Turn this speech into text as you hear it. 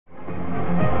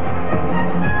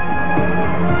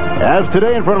As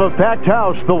today, in front of a packed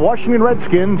house, the Washington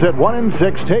Redskins at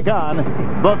 1-6 take on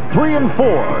the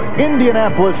 3-4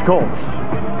 Indianapolis Colts.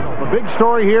 The big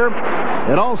story here,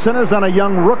 it all centers on a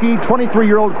young rookie,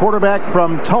 23-year-old quarterback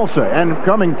from Tulsa and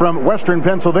coming from Western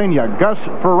Pennsylvania, Gus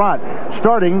Frerotte,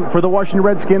 starting for the Washington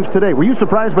Redskins today. Were you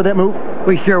surprised by that move?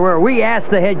 We sure were. We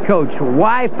asked the head coach,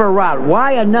 why Frerotte?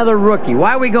 Why another rookie?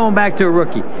 Why are we going back to a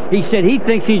rookie? He said he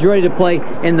thinks he's ready to play,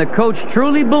 and the coach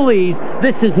truly believes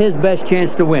this is his best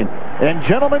chance to win. And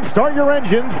gentlemen, start your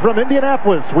engines from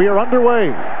Indianapolis. We are underway.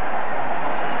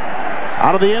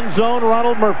 Out of the end zone,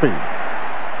 Ronald Murphy.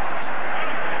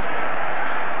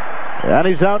 And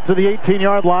he's out to the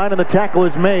 18-yard line, and the tackle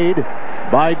is made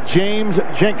by James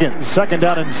Jenkins. Second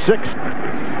down and 6.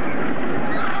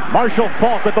 Marshall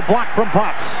Faulk with the block from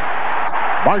Potts.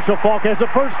 Marshall Faulk has a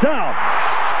first down.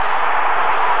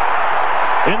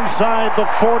 Inside the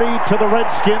 40 to the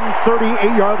Redskin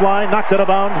 38-yard line. Knocked out of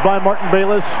bounds by Martin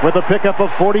Bayless with a pickup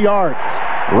of 40 yards.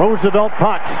 Roosevelt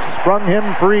Potts sprung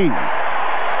him free.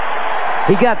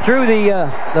 He got through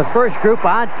the first group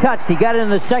untouched. He got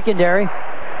in the secondary.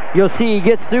 You'll see he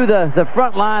gets through the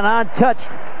front line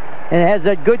untouched and has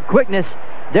that good quickness.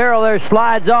 Darrell there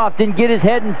slides off, didn't get his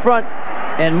head in front,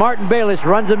 and Martin Bayless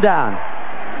runs him down.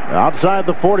 Outside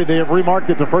the 40, they have remarked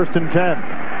it to 1st and 10.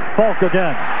 Faulk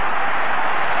again.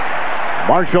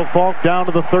 Marshall Faulk down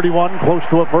to the 31, close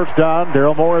to a first down.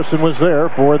 Darrell Morrison was there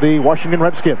for the Washington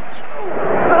Redskins.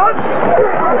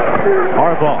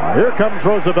 Harbaugh, here comes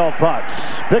Roosevelt Potts,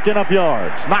 picking up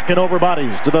yards, knocking over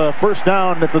bodies to the first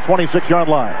down at the 26-yard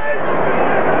line.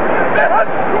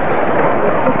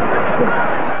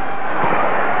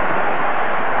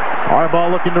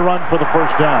 Harbaugh looking to run for the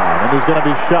first down, and he's going to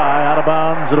be shy out of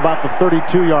bounds at about the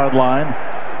 32-yard line.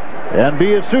 And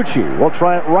Biasucci will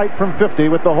try it right from 50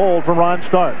 with the hold from Ron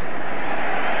Stark.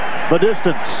 The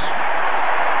distance.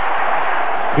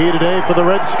 Key today for the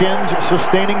Redskins,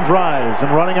 sustaining drives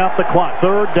and running out the clock.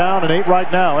 3rd down and 8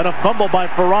 right now. And a fumble by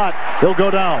Frerotte. He'll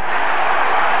go down.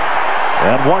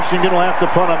 And Washington will have to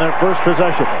punt on their first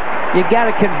possession. You got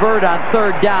to convert on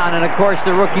 3rd down, and of course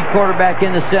the rookie quarterback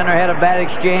in the center had a bad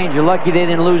exchange. You're lucky they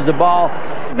didn't lose the ball.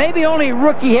 Maybe only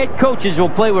rookie head coaches will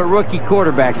play with rookie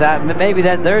quarterbacks. Maybe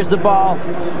there's the ball.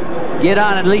 Get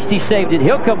on, at least he saved it.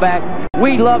 He'll come back.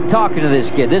 We love talking to this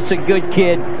kid. This is a good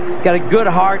kid. Got a good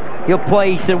heart. He'll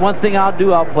play. He said, one thing I'll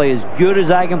do, I'll play as good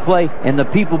as I can play. And the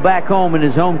people back home in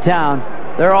his hometown,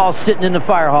 they're all sitting in the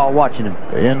fire hall watching him.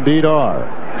 They indeed are.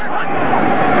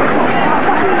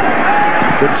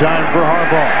 Good time for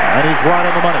Harbaugh, and he's right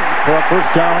on the money for a first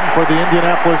down for the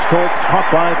Indianapolis Colts. Caught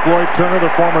by Floyd Turner,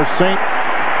 the former Saint,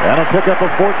 and a pickup of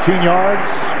 14 yards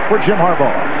for Jim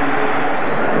Harbaugh.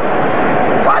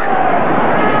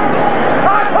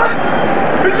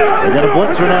 They're going to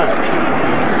blitz or not?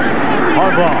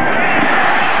 Harbaugh,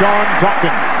 Sean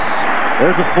Dawkins.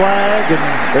 There's a flag, and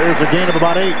there's a gain of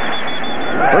about 8.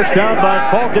 First down by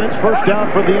Faulk, and it's first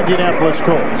down for the Indianapolis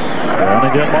Colts. And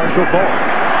again, Marshall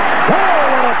Faulk.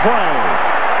 Play.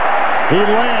 He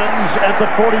lands at the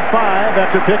 45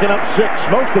 after picking up 6,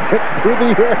 most of it through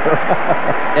the air.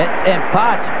 and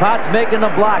Potts making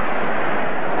the block.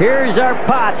 Here's our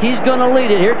Potts. He's going to lead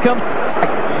it. Here comes.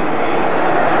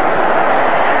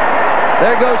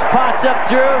 There goes Potts up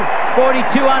through.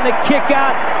 42 on the kick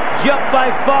out. Jump by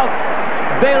Faulk.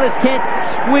 Bayless can't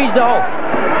squeeze the hole.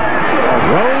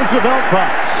 Roosevelt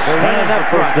Potts. They're winning up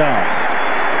front. Down.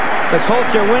 The Colts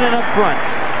are winning up front.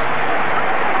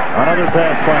 Another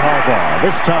pass by Harbaugh.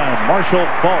 This time, Marshall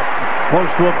Faulk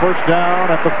close to a first down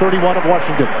at the 31 of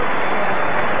Washington.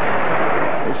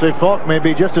 They say Faulk may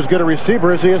be just as good a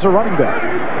receiver as he is a running back.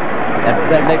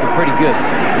 That'd make it pretty good.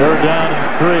 3rd down and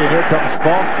 3. And here comes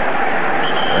Faulk.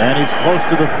 And he's close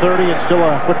to the 30 and still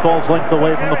a football's length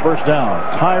away from the first down.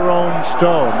 Tyrone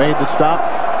Stowe made the stop.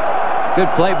 Good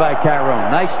play by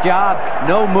Tyrone. Nice job.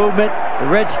 No movement.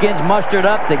 The Redskins mustered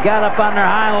up. They got up on their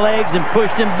hind legs and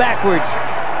pushed him backwards.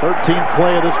 13th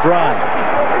play of this drive.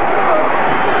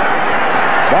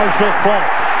 Marshall Faulk.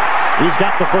 He's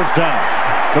got the first down.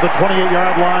 To the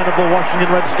 28-yard line of the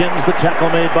Washington Redskins. The tackle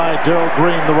made by Darrell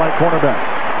Green, the right cornerback.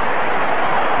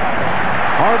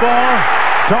 Harbaugh,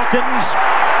 Dawkins,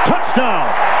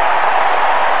 touchdown.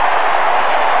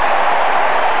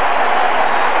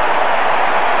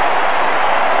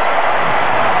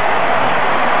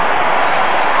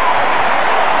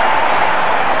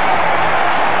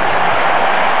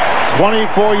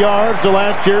 "24 yards to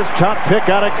last year's top pick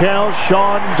out of Cal,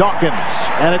 Sean Dawkins.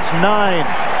 And it's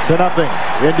 9-0,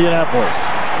 Indianapolis.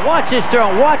 Watch this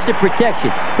throw. Watch the protection.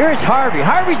 Here's Harvey.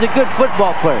 Harvey's a good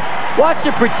football player. Watch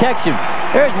the protection.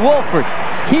 There's Wolford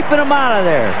keeping him out of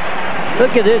there.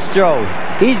 Look at this throw.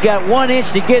 He's got 1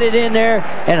 inch to get it in there,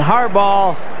 and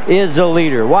Harbaugh is the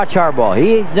leader. Watch Harbaugh.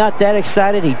 He's not that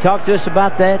excited. He talked to us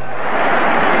about that.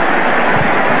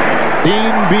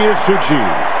 Dean Biasucci.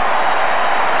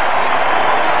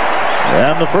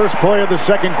 And the first play of the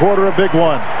second quarter, a big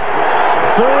one.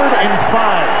 3rd and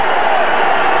 5.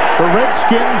 The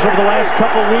Redskins over the last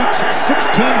couple weeks,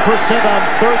 16% on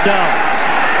 3rd downs.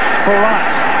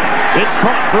 Frerotte. It's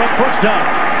caught for a first down.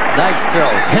 Nice throw.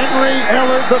 Henry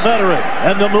Ellard, the veteran.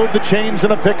 And they'll move the chains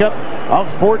in a pickup of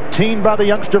 14 by the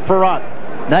youngster Frerotte.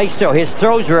 Nice throw. His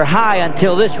throws were high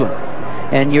until this one.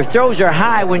 And your throws are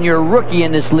high when you're a rookie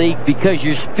in this league because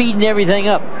you're speeding everything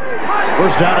up.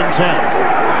 First down and 10.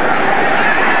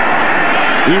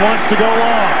 He wants to go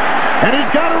long, and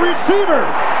he's got a receiver.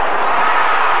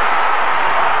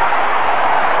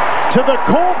 To the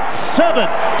Colts 7,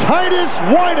 Titus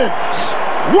Winans.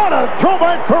 What a throw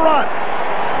by Frerotte.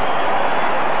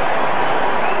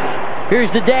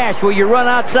 Here's the dash where you run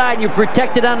outside and you're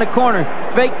protected on the corner.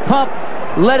 Fake pump,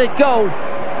 let it go.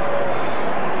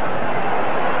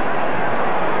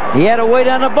 He had to wait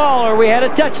on the ball or we had a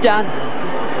touchdown.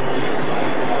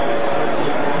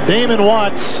 Damon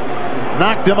Watts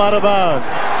knocked him out of bounds.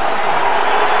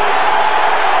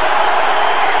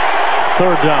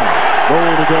 3rd down.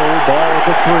 Goal to go. Ball at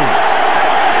the 3.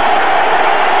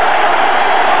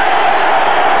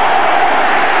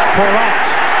 Frerotte.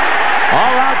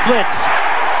 All-out blitz.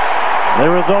 They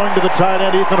were going to the tight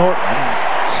end, Ethan Horton.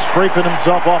 Scraping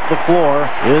himself off the floor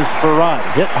is Frerotte.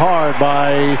 Hit hard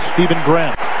by Stephen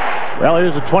Grant. Well,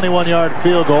 here's a 21-yard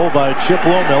field goal by Chip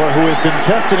Lohmiller, who has been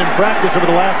tested in practice over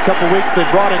the last couple weeks. They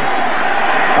brought in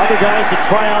other guys to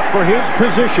try out for his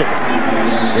position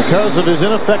because of his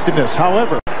ineffectiveness.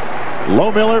 However,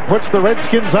 Lohmiller puts the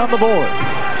Redskins on the board.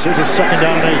 Here's a 2nd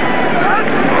down and 8.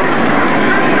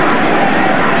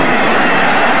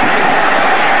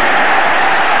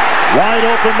 Wide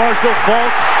open Marshall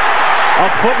Faulk. A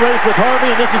foot race with Harvey,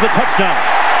 and this is a touchdown.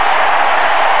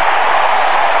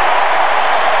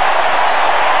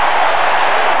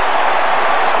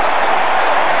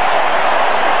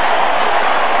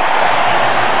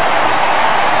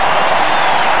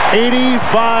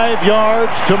 "85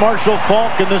 yards to Marshall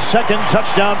Faulk in the 2nd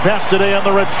touchdown pass today on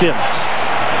the Redskins."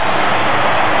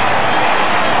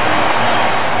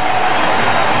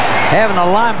 Having a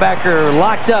linebacker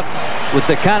locked up with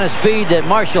the kind of speed that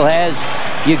Marshall has,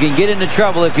 you can get into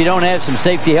trouble if you don't have some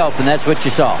safety help, and that's what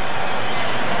you saw.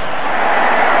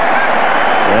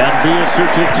 And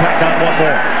Biasucci tack on one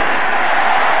more.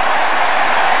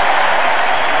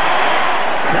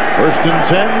 1st and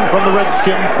 10 from the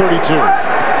Redskin 32.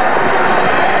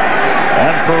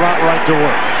 And Frerotte right to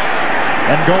work.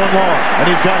 And going long. And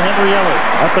he's got Henry Ellard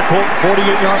at the Colt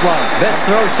 48-yard line. Best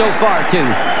throw so far, too.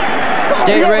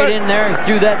 Stay right in there and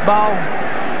threw that ball.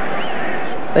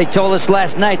 They told us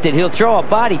last night that he'll throw a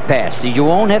body pass, so you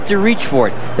won't have to reach for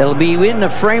it. That'll be in the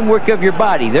framework of your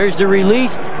body. There's the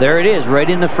release. There it is, right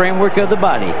in the framework of the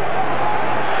body.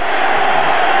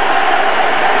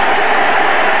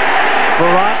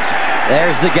 Frerotte.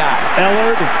 There's the guy.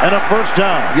 Ellard and a first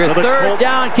down. Your 3rd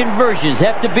down conversions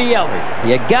have to be Ellard.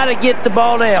 You got to get the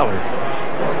ball to Ellard.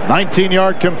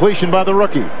 19-yard completion by the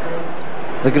rookie.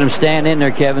 Look at him stand in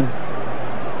there, Kevin.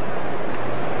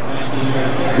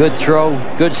 Good throw,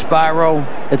 good spiral.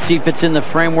 Let's see if it's in the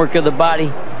framework of the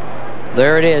body.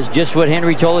 There it is, just what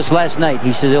Henry told us last night.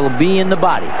 He says it'll be in the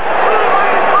body.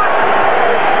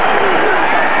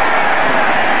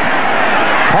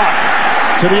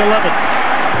 Caught to the 11.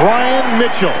 Brian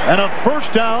Mitchell, and a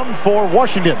first down for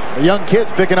Washington. The young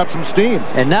kid's picking up some steam.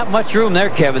 And not much room there,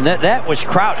 Kevin. That was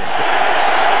crowded.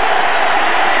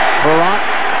 Frerotte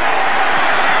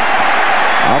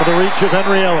out of the reach of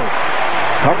Henry Ellard.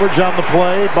 Coverage on the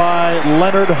play by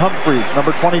Leonard Humphreys,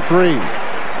 number 23.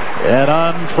 And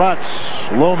on trots,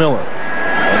 Lohmiller.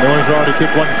 And Miller's already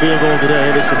kicked one field goal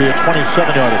today. This will be a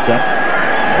 27-yard attempt.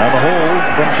 And the hold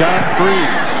from John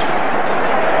Freeze.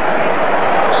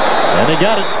 And he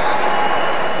got it.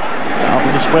 Now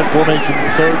from the spread formation,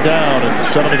 3rd down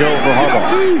and 7 to go for Harbaugh.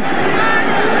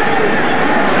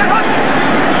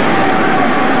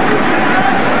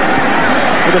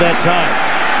 Look at that time.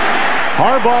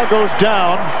 Harbaugh goes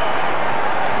down.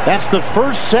 That's the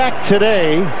first sack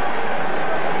today.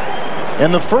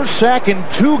 And the first sack in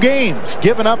 2 games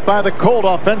given up by the Colt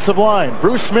offensive line.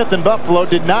 Bruce Smith in Buffalo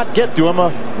did not get to him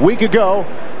a week ago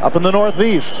up in the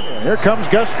Northeast. Here comes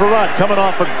Gus Frerotte coming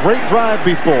off a great drive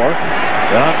before.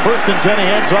 And on 1st and 10, he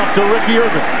hands off to Ricky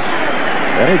Irvins.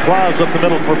 And he plows up the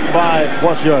middle for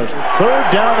 5+ yards.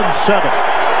 3rd down and 7.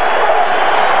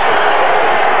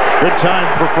 Good time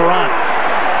for Frerotte.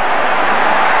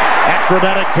 At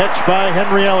Acrobatic catch by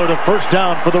Henry Eller to first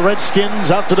down for the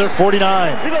Redskins out to their 49.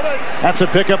 That's a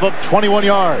pickup of 21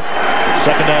 yards.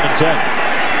 Second down and 10.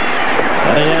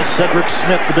 And he has Cedric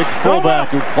Smith, the big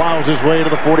fullback, who plows his way to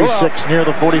the 46 near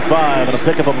the 45, and a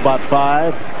pickup of about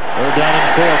 5. They're down in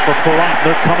 4 for Frerotte.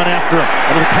 They're coming after him,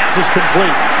 and the pass is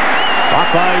complete. Caught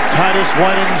by Titus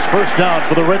Winans. First down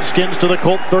for the Redskins to the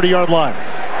Colt 30-yard line.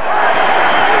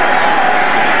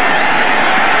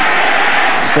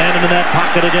 Standing in that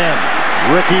pocket again,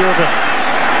 Ricky Irvin.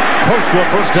 Close to a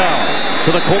first down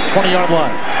to the Colt 20-yard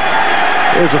line.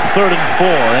 There's a 3rd and 4,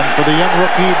 and for the young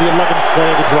rookie, the 11th play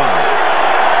of the drive.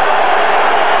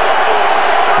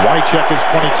 Wycheck is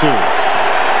 22.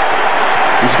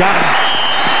 He's got him.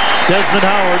 Desmond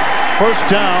Howard, first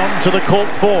down to the Colt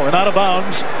 4, and out of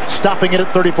bounds, stopping it at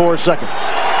 34 seconds.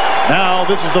 Now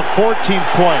this is the 14th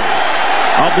play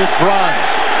of this drive.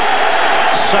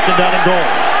 Second down and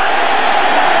goal.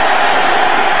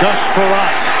 Gus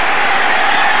Frerotte.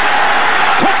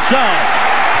 Touchdown,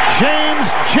 James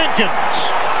Jenkins.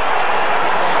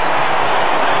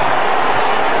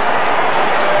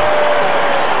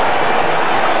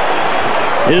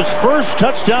 His first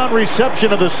touchdown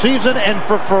reception of the season, and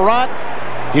for Frerotte,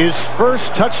 his first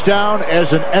touchdown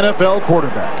as an NFL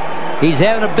quarterback. He's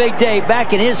having a big day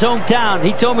back in his hometown.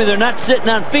 He told me they're not sitting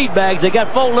on feed bags. They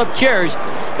got fold-up chairs,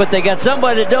 but they got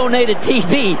somebody to donate a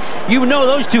TV. You know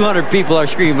those 200 people are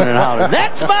screaming and hollering,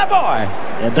 "That's my boy!"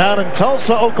 And down in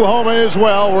Tulsa, Oklahoma as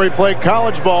well, where he played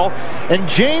college ball. And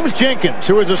James Jenkins,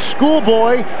 who is a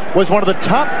schoolboy, was one of the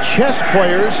top chess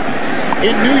players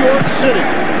in New York City.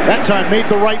 That time made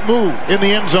the right move in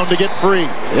the end zone to get free.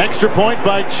 The extra point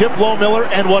by Chip Lohmiller,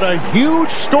 and what a huge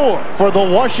score for the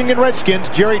Washington Redskins,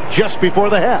 Jerry, just before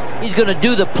the half. He's going to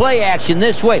do the play action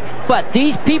this way, but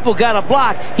these people got a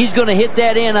block. He's going to hit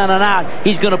that in on an out.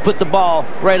 He's going to put the ball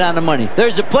right on the money.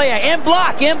 There's the play, in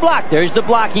block. There's the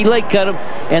block. He leg cut him,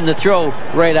 and the throw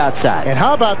right outside. And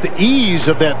how about the ease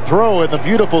of that throw and the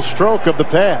beautiful stroke of the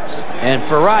pass? And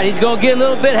Frerotte, he's going to get a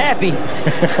little bit happy.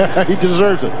 He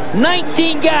deserves it.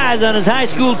 19 guys on his high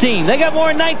school team. They got more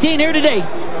than 19 here today.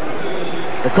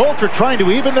 The Colts are trying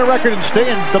to even their record and stay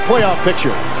in the playoff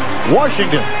picture.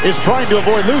 Washington is trying to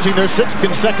avoid losing their 6th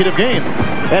consecutive game.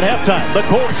 At halftime, the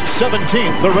Colts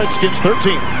 17, the Redskins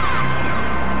 13.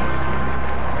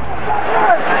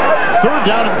 3rd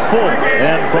down and 4,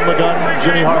 and from the gun,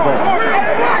 Jimmy Harbaugh.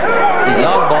 He's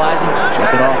mobilizing.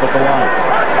 Checking off at the line.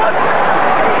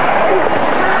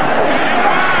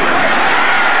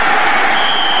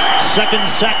 Second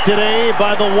sack today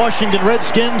by the Washington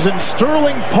Redskins, and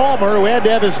Sterling Palmer, who had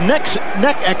to have his neck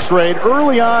x-rayed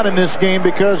early on in this game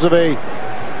because of a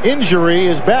injury,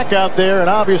 is back out there and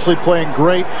obviously playing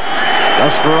great.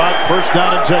 Gus Frerotte, first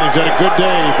down and 10. He's had a good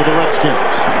day for the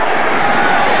Redskins.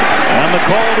 And the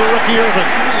call to Ricky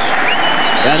Irvins.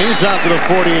 And he's out to the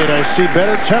 48. I see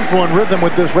better tempo and rhythm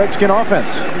with this Redskin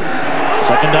offense.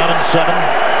 Second down and 7.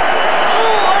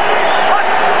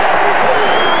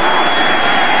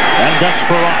 And Gus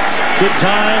Frerotte, good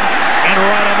time and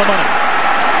right on the money.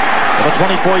 The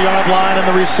 24-yard line and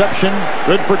the reception,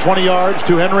 good for 20 yards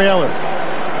to Henry Eller.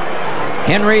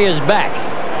 Henry is back.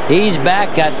 He's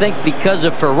back, I think, because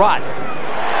of Frerotte.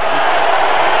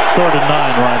 3rd and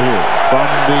 9 right here from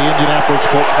the Indianapolis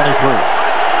Colts 23.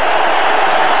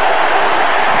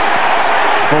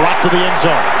 Frerotte to the end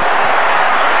zone.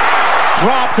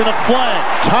 Dropped in a flag.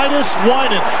 Titus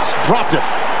Winans dropped it.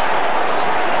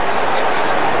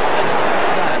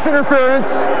 Interference,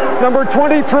 number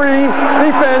 23,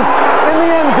 defense in the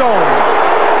end zone.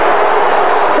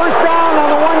 First down on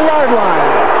the 1-yard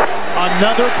line.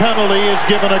 Another penalty is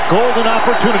given a golden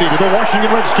opportunity to the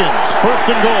Washington Redskins. First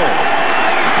and goal.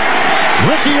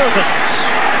 Ricky Irvins.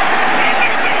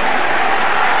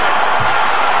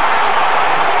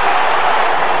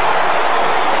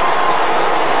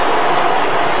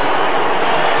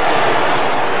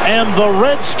 And the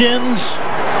Redskins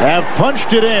have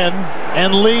punched it in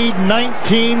and lead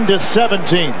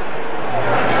 19-17.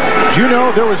 Did you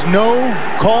know there was no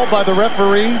call by the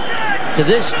referee? To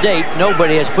this date,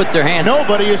 nobody has put their hands up.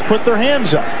 Nobody has put their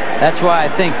hands up. That's why I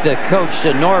think the coach,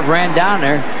 Norv, ran down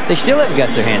there. They still haven't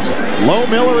got their hands up.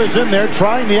 Lohmiller is in there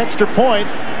trying the extra point,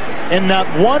 and not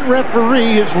one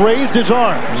referee has raised his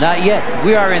arms. Not yet.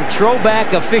 We are in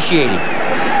throwback officiating.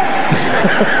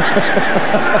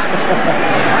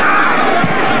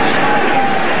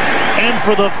 And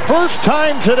for the first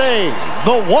time today,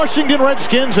 the Washington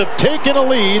Redskins have taken a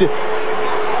lead.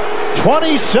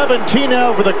 20-17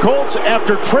 now for the Colts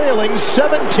after trailing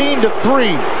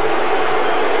 17-3.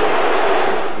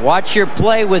 Watch your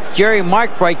play with Jerry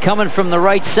Markbright coming from the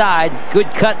right side. Good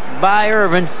cut by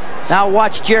Irvin. Now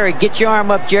watch Jerry. Get your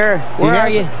arm up, Jerry. Where are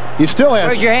you? He still has.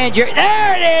 Where's your hand, Jerry?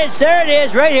 There it is. There it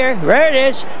is. Right here. There it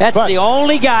is. That's the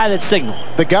only guy that signaled.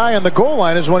 The guy on the goal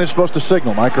line is when he's supposed to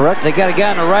signal. Am I correct? They got a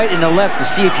guy on the right and the left to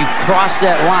see if you cross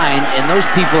that line, and those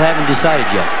people haven't decided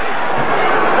yet.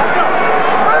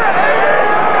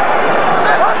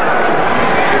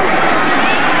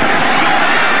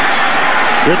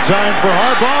 Good time for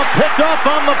Harbaugh. Picked up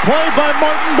on the play by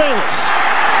Martin Bayless.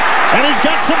 And he's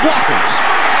got some blockers.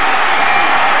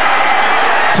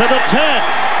 To the 10.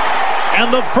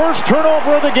 And the first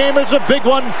turnover of the game is a big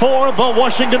one for the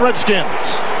Washington Redskins.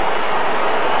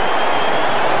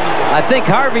 I think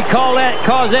Harvey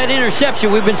caused that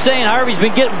interception. We've been saying Harvey's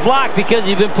been getting blocked because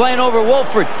he's been playing over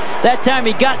Wolford. That time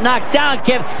he got knocked down,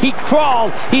 Kev. He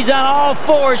crawled. He's on all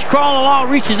fours, crawling along,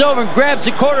 reaches over and grabs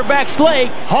the quarterback's leg.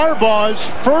 Harbaugh's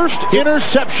first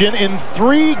interception in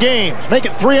 3 games. Make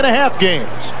it 3.5 games.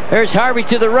 There's Harvey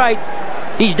to the right.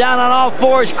 He's down on all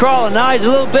fours, crawling. Now he's a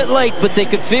little bit late, but they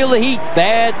could feel the heat.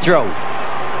 Bad throw.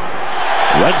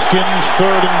 Redskins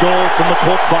 3rd and goal from the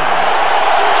Colt 5.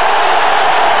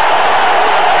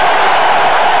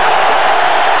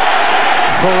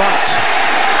 Frerotte.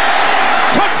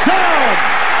 Touchdown!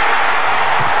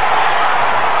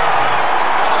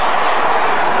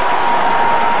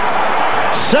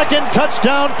 Second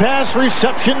touchdown pass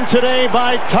reception today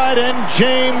by tight end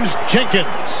James Jenkins.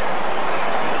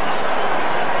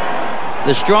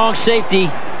 The strong safety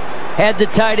had the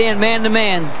tight end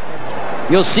man-to-man.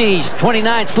 You'll see he's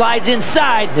 29, slides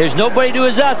inside. There's nobody to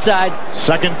his outside.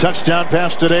 Second touchdown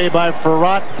pass today by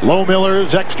Frerotte.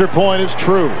 Lohmiller's extra point is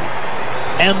true.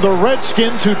 And the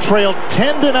Redskins, who trailed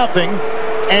 10-0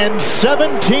 and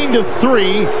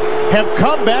 17-3, have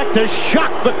come back to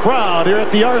shock the crowd here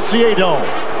at the RCA Dome.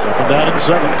 Second down and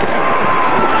 7.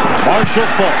 Marshall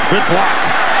Falk, good block.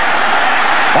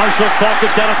 Marshall Falk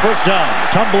has got a first down.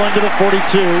 Tumble into the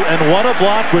 42, and what a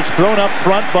block was thrown up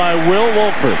front by Will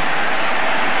Wolford.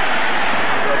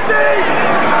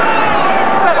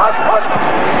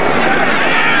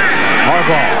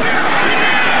 Harbaugh.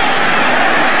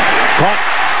 Caught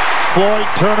Floyd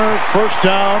Turner, first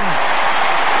down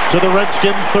to the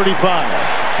Redskins 35.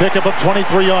 Pickup of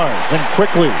 23 yards, and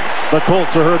quickly the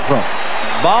Colts are heard from.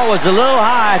 Ball was a little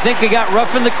high. I think they got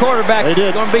roughing the quarterback. They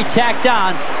did. Going to be tacked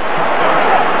on.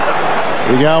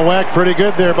 He got whacked pretty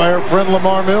good there by our friend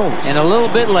Lamar Mills. And a little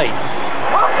bit late.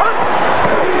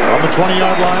 On the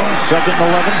 20-yard line, 2nd and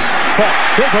 11. Falk,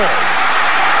 big hole.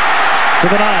 To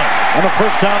the 9, and a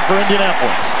first down for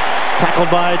Indianapolis. Tackled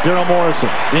by Daryl Morrison.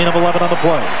 Gain of 11 on the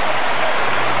play.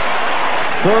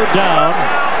 3rd down.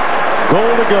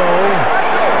 Goal to go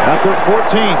at their 14.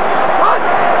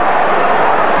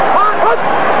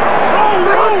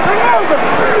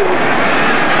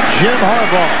 Jim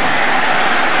Harbaugh.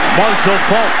 Marshall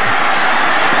Falk.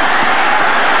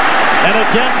 And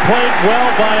again played well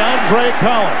by Andre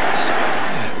Collins.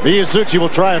 Miyasuchi will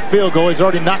try a field goal. He's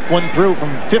already knocked one through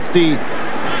from 50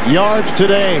 yards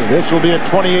today. This will be a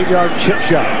 28-yard chip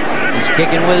shot. He's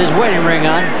kicking with his wedding ring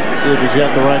on. Let's see if he's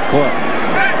got the right club.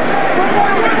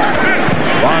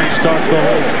 Line starts the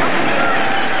hole.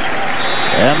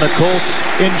 And the Colts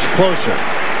inch closer.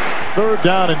 3rd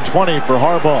down and 20 for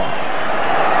Harbaugh.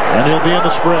 And he'll be in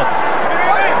the spread.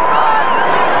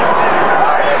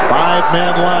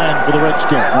 5-man line for the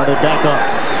Redskins. Now they back up.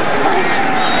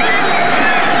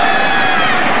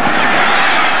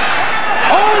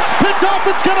 Oh, it's picked off.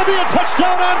 It's going to be a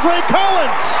touchdown, Andre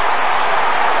Collins.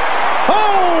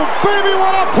 Oh, baby,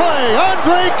 what a play.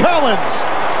 Andre Collins.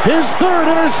 His 3rd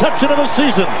interception of the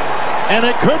season. And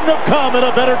it couldn't have come at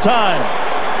a better time.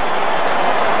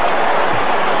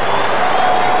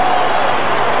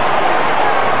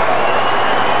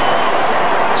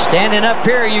 Standing up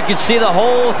here, you can see the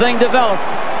whole thing develop.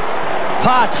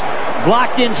 Potts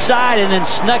blocked inside and then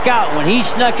snuck out. When he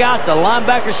snuck out, the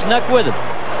linebacker snuck with him.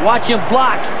 Watch him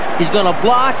block. He's going to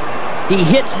block. He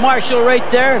hits Marshall right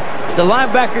there. The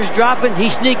linebacker's dropping.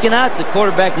 He's sneaking out. The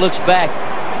quarterback looks back.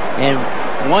 And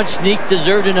one sneak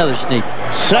deserved another sneak.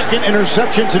 2nd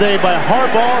interception today by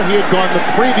Harbaugh. He had gone the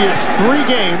previous 3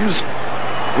 games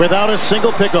without a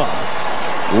single pickoff.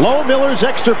 Lohmiller's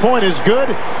extra point is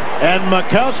good. And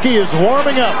Makowski is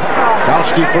warming up.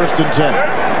 Makowski 1st and 10.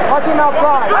 Watch him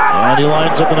outside. And he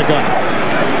lines up in the gun.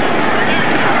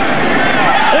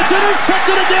 It's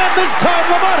intercepted again, this time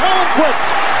Lamont Hallenquist.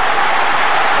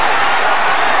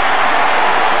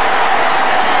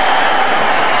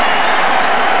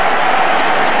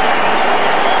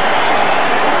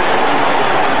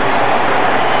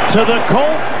 To the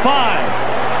Colt 5.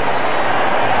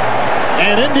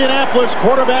 And Indianapolis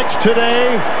quarterbacks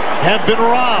today have been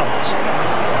robbed.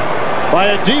 by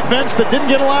a defense that didn't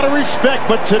get a lot of respect,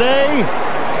 but today,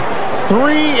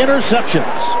 3 interceptions.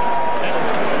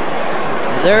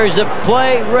 There's a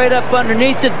play right up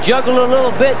underneath it, juggle a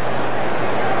little bit.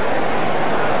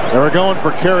 They were going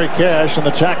for Kerry Cash, and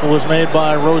the tackle was made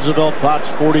by Roosevelt Potts,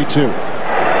 42.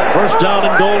 First down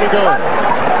and goal to go.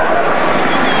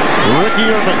 Ricky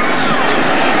Irvins.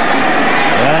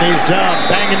 And he's down,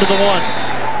 bang into the 1.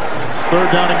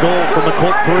 Third down and goal from the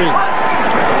Colt 3.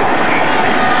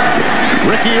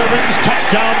 Ricky Irvins,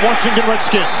 touchdown, Washington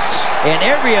Redskins. And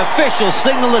every official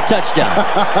signaled a touchdown.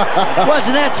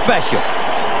 Wasn't that special?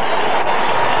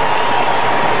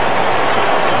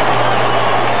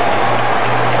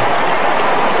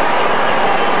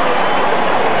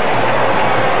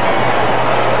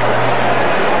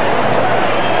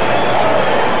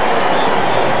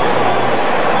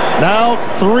 Now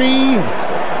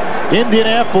 3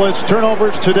 Indianapolis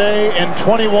turnovers today and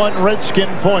 21 Redskin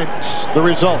points, the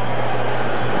result.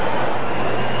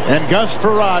 And Gus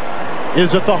Frerotte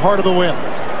is at the heart of the win.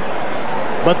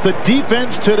 But the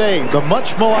defense today, the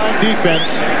much maligned defense,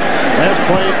 has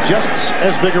played just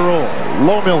as big a role.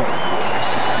 Low Miller.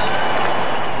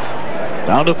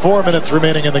 Down to 4 minutes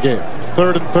remaining in the game.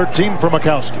 3rd and 13 for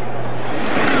Mikowski.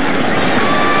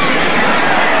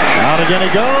 Down again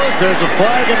he goes. There's a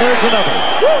flag and there's another.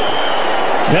 Woo!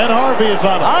 Ken Harvey is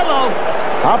on it. Hello.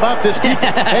 How about this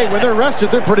defense? Hey, when they're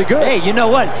rested, they're pretty good. Hey, you know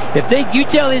what? If you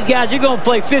tell these guys you're going to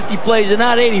play 50 plays and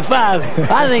not 85,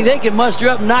 I think they can muster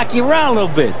up and knock you around a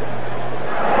little bit.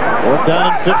 4th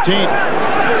down and 15.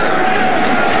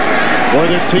 Boy,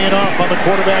 they're teeing off on the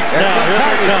quarterbacks now. Here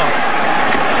they come.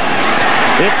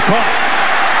 It's caught.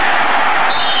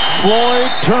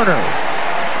 Floyd Turner.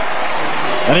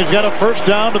 And he's got a first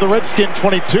down to the Redskin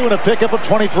 22 and a pickup of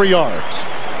 23 yards.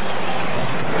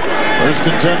 First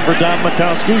and 10 for Don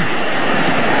Mikowski.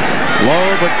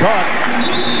 Low but caught.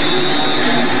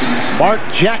 Mark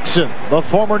Jackson, the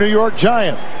former New York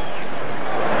Giant.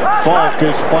 Falk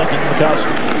is flanking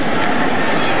Mikowski.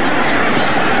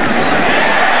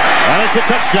 And it's a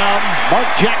touchdown. Mark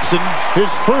Jackson, his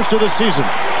first of the season.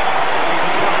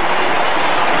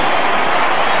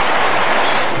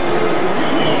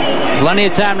 Plenty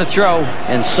of time to throw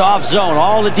and soft zone.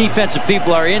 All the defensive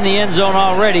people are in the end zone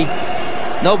already.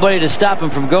 Nobody to stop him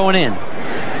from going in.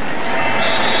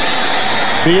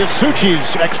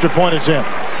 Biasucci's extra point is in.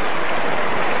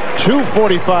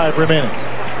 2:45 remaining.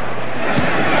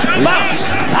 Bounce!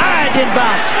 Ah, it didn't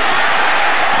bounce.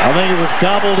 I think it was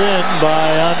gobbled in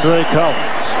by Andre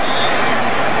Collins.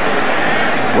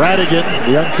 Radigan,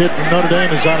 the young kid from Notre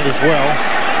Dame, is on it as well.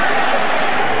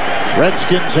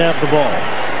 Redskins have the ball.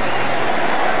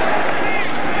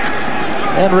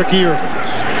 And Ricky Irvins.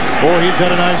 Boy, he's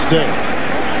had a nice day.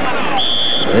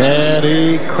 And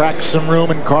he cracks some room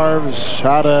and carves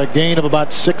out a gain of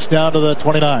about 6 down to the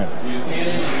 29. And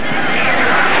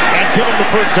give him the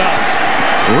first down.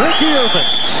 Ricky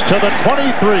Irvins to the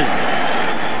 23.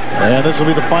 And this will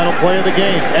be the final play of the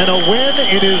game. And a win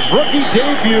in his rookie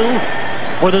debut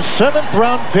for the 7th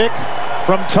round pick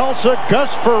from Tulsa,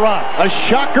 Gus Frerotte. A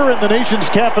shocker in the nation's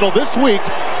capital this week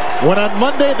when on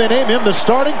Monday they name him the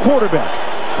starting quarterback.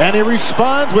 And he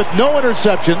responds with no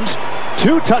interceptions,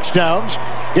 2 touchdowns.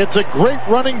 It's a great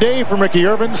running day from Ricky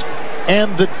Irvins.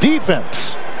 And the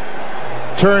defense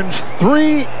turns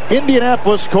 3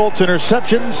 Indianapolis Colts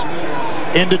interceptions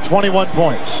into 21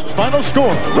 points. Final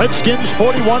score, Redskins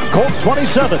 41, Colts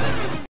 27.